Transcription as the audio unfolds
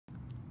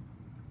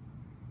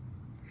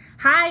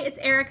Hi, it's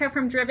Erica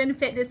from Driven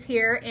Fitness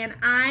here, and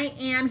I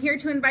am here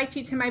to invite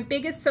you to my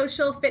biggest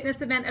social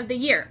fitness event of the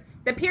year,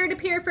 the Pier to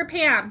Pier for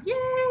Pam.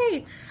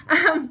 Yay!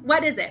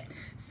 What is it?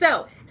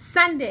 So,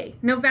 Sunday,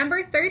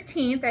 November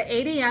 13th at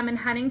 8 a.m. in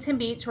Huntington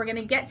Beach, we're going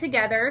to get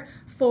together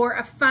for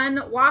a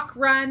fun walk,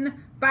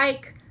 run,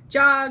 bike,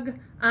 jog,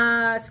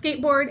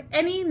 skateboard,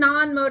 any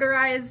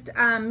non-motorized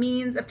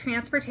means of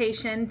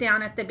transportation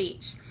down at the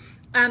beach.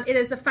 It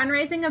is a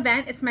fundraising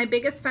event. It's my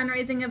biggest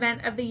fundraising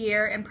event of the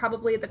year and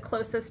probably the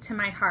closest to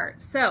my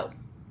heart. So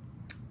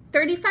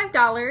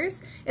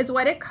 $35 is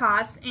what it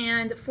costs,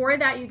 and for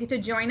that you get to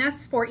join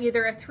us for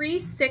either a 3,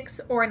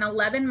 6, or an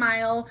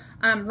 11-mile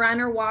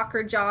run or walk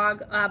or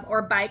jog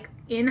or bike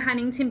in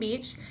Huntington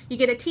Beach. You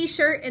get a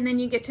t-shirt, and then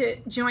you get to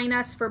join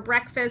us for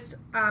breakfast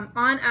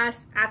on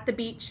us at the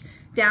beach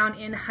down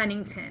in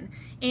Huntington.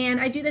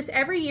 And I do this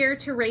every year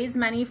to raise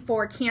money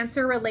for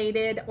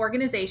cancer-related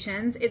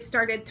organizations. It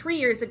started 3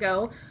 years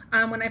ago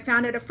when I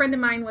found out a friend of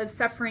mine was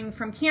suffering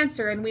from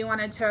cancer, and we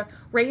wanted to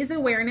raise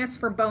awareness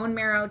for bone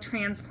marrow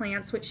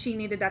transplants, which she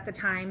needed at the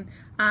time,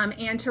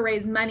 and to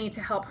raise money to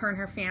help her and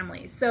her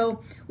family.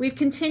 So we've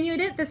continued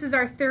it. This is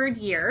our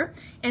 3rd year,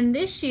 and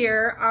this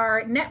year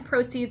our net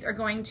proceeds are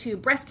going to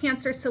Breast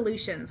Cancer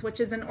Solutions, which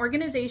is an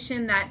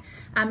organization that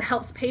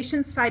helps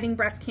patients fighting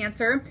breast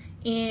cancer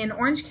in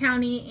Orange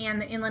County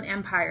and the Inland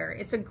Empire.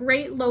 It's a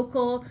great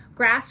local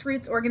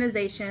grassroots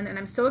organization, and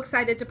I'm so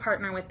excited to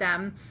partner with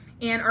them.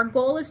 And our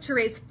goal is to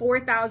raise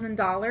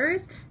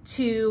 $4,000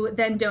 to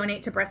then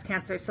donate to Breast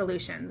Cancer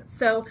Solutions.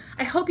 So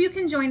I hope you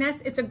can join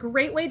us. It's a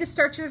great way to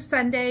start your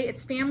Sunday.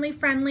 It's family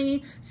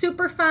friendly,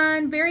 super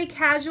fun, very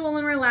casual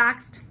and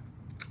relaxed.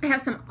 I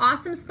have some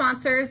awesome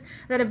sponsors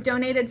that have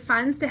donated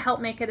funds to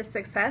help make it a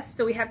success.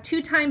 So we have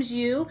 2 Times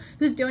You,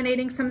 who's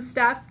donating some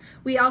stuff.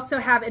 We also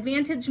have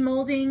Advantage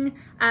Molding,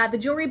 the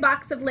Jewelry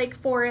Box of Lake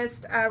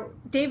Forest,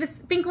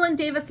 Finkel and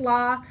Davis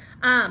Law.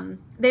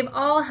 They've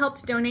all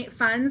helped donate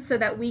funds so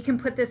that we can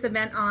put this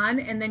event on,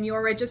 and then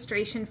your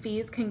registration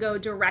fees can go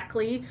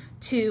directly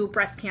to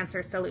Breast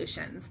Cancer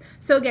Solutions.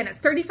 So again,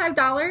 it's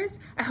 $35.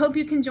 I hope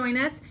you can join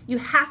us. You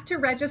have to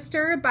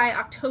register by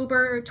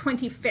October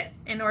 25th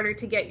in order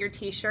to get your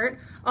t-shirt.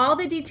 All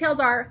the details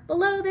are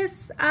below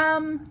this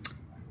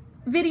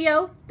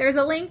video. There's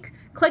a link.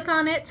 Click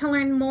on it to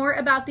learn more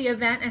about the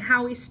event and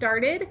how we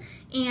started.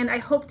 And I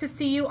hope to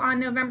see you on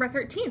November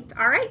 13th.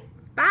 All right,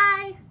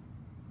 bye.